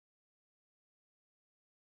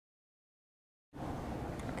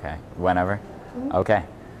Okay, whenever? Okay.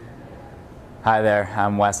 Hi there,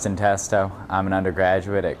 I'm Weston Testo. I'm an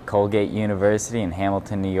undergraduate at Colgate University in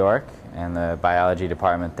Hamilton, New York, in the biology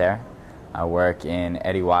department there. I work in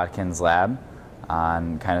Eddie Watkins' lab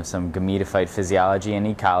on kind of some gametophyte physiology and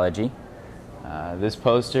ecology. This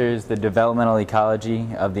poster is the developmental ecology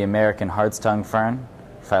of the American hartstongue fern,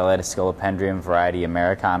 Phyllitis scolopendrium variety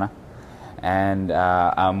americana. And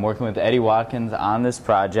I'm working with Eddie Watkins on this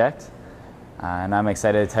project. And I'm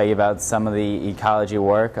excited to tell you about some of the ecology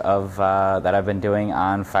work that I've been doing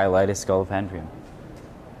on Phyllitis scolopendrium.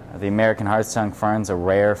 The American hartstongue fern is a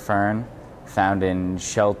rare fern found in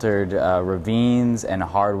sheltered ravines and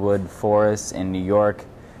hardwood forests in New York,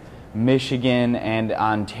 Michigan, and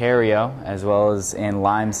Ontario, as well as in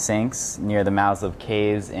lime sinks near the mouths of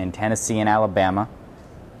caves in Tennessee and Alabama.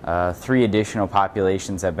 3 additional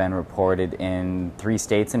populations have been reported in 3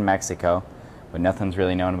 states in Mexico, but nothing's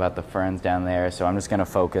really known about the ferns down there, so I'm just going to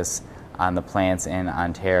focus on the plants in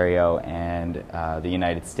Ontario and the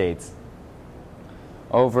United States.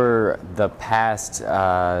 Over the past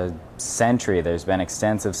century, there's been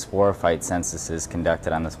extensive sporophyte censuses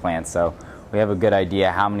conducted on this plant, so we have a good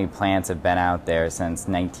idea how many plants have been out there since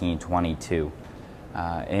 1922.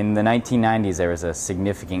 In the 1990s, there was a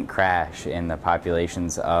significant crash in the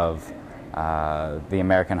populations of the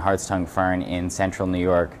American hartstongue fern in central New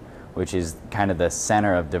York, which is kind of the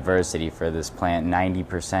center of diversity for this plant.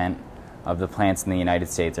 90% of the plants in the United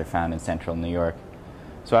States are found in central New York.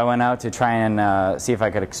 So I went out to try and see if I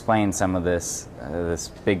could explain some of this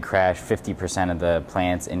big crash. 50% of the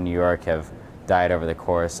plants in New York have died over the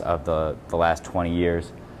course of the last 20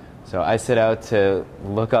 years. So I set out to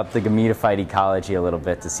look up the gametophyte ecology a little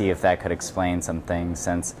bit to see if that could explain some things,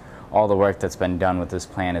 since all the work that's been done with this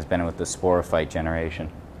plant has been with the sporophyte generation.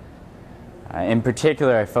 In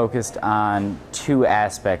particular, I focused on 2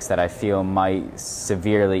 aspects that I feel might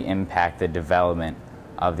severely impact the development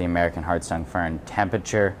of the American hartstongue fern: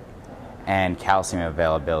 temperature and calcium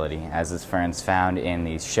availability, as this fern is found in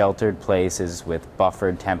these sheltered places with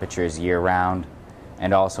buffered temperatures year-round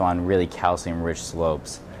and also on really calcium-rich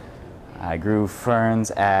slopes. I grew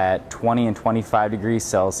ferns at 20 and 25 degrees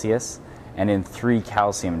Celsius and in 3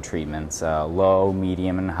 calcium treatments, low,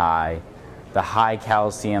 medium, and high. The high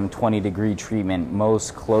calcium 20-degree treatment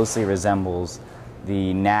most closely resembles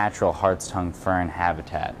the natural hartstongue fern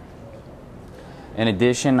habitat. In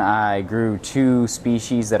addition, I grew 2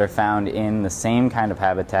 species that are found in the same kind of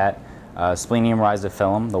habitat, Splenium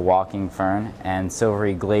rhizophyllum, the walking fern, and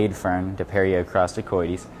silvery glade fern, Diperia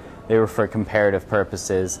crosticoides. They were for comparative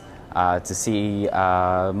purposes to see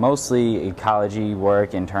mostly ecology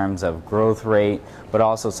work in terms of growth rate, but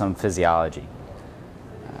also some physiology.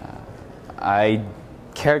 I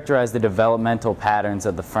characterized the developmental patterns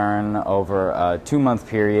of the fern over a 2-month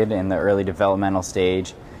period in the early developmental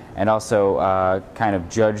stage, and also kind of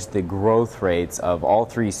judged the growth rates of all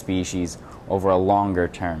 3 species over a longer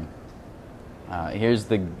term. Here's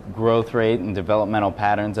the growth rate and developmental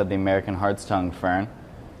patterns of the American hartstongue fern.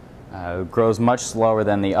 It grows much slower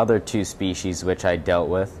than the other 2 species which I dealt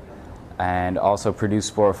with, and also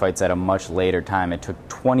produced sporophytes at a much later time. It took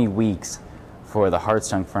 20 weeks for the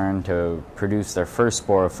hartstongue fern to produce their first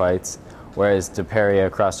sporophytes, whereas Diperia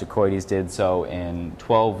crosticoides did so in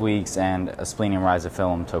 12 weeks, and Splenium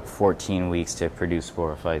rhizophyllum took 14 weeks to produce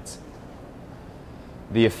sporophytes.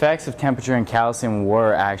 The effects of temperature and calcium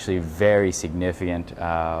were actually very significant.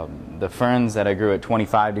 The ferns that I grew at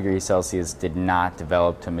 25 degrees Celsius did not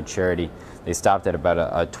develop to maturity. They stopped at about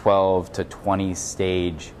a 12 to 20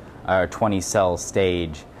 stage, or 20 cell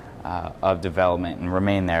stage of development, and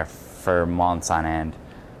remained there for months on end.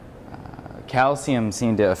 Calcium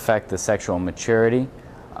seemed to affect the sexual maturity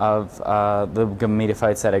of the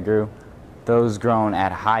gametophytes that I grew. Those grown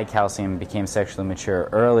at high calcium became sexually mature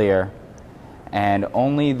earlier, and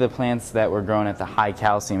only the plants that were grown at the high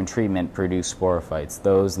calcium treatment produced sporophytes.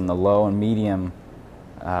 Those in the low and medium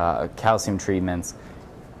calcium treatments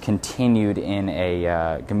continued in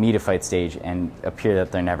a gametophyte stage and appear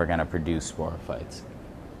that they're never going to produce sporophytes.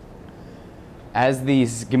 As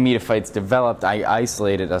these gametophytes developed, I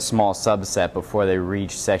isolated a small subset before they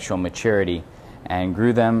reached sexual maturity and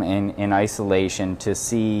grew them in isolation to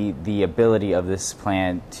see the ability of this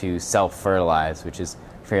plant to self-fertilize, which is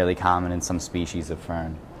fairly common in some species of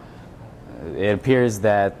fern. It appears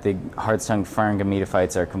that the hartstongue fern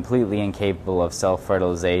gametophytes are completely incapable of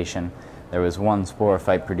self-fertilization. There was one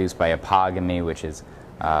sporophyte produced by apogamy, which is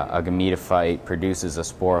a gametophyte produces a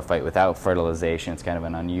sporophyte without fertilization. It's kind of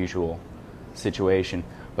an unusual situation,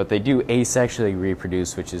 but they do asexually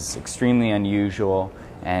reproduce, which is extremely unusual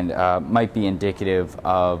and might be indicative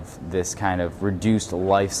of this kind of reduced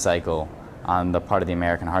life cycle on the part of the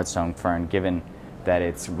American hardstone fern, given that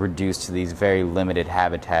it's reduced to these very limited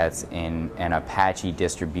habitats in an Apache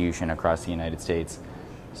distribution across the United States.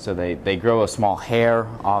 So they grow a small hair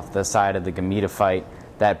off the side of the gametophyte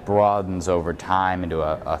that broadens over time into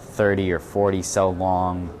a 30 or 40 cell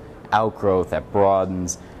long outgrowth that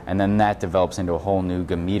broadens, and then that develops into a whole new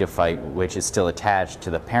gametophyte, which is still attached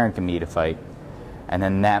to the parent gametophyte, and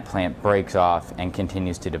then that plant breaks off and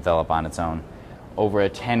continues to develop on its own. Over a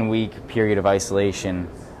 10-week period of isolation,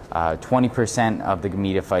 20% of the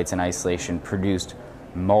gametophytes in isolation produced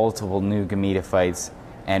multiple new gametophytes,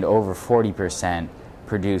 and over 40%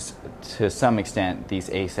 produced, to some extent, these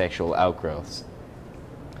asexual outgrowths.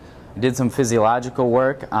 I did some physiological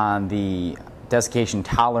work on the desiccation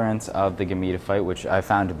tolerance of the gametophyte, which I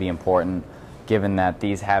found to be important given that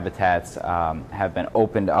these habitats have been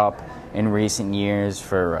opened up in recent years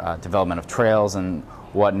for development of trails and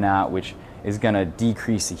whatnot, which is going to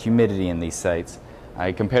decrease the humidity in these sites.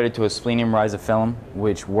 I compared it to a Asplenium rhizophyllum,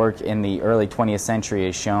 which work in the early 20th century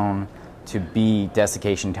is shown to be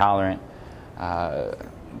desiccation tolerant.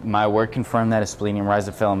 My work confirmed that Asplenium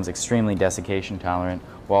rhizophyllum is extremely desiccation tolerant,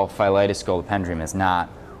 while Phyllitis scolopendrium is not,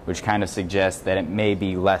 which kind of suggests that it may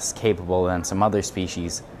be less capable than some other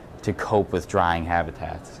species to cope with drying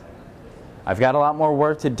habitats. I've got a lot more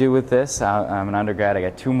work to do with this. I'm an undergrad. I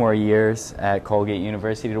got 2 more years at Colgate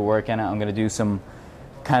University to work in it. I'm going to do some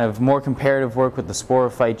kind of more comparative work with the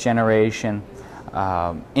sporophyte generation,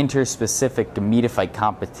 interspecific gametophyte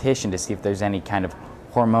competition to see if there's any kind of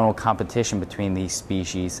hormonal competition between these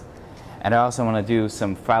species. And I also want to do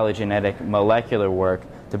some phylogenetic molecular work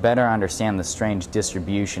to better understand the strange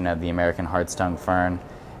distribution of the American hardstung fern,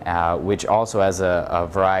 which also has a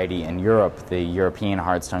variety in Europe, the European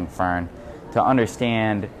hardstung fern, to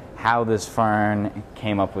understand how this fern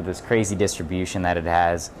came up with this crazy distribution that it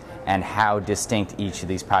has and how distinct each of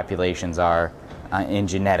these populations are in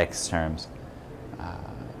genetics terms.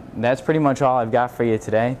 That's pretty much all I've got for you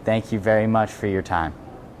today. Thank you very much for your time.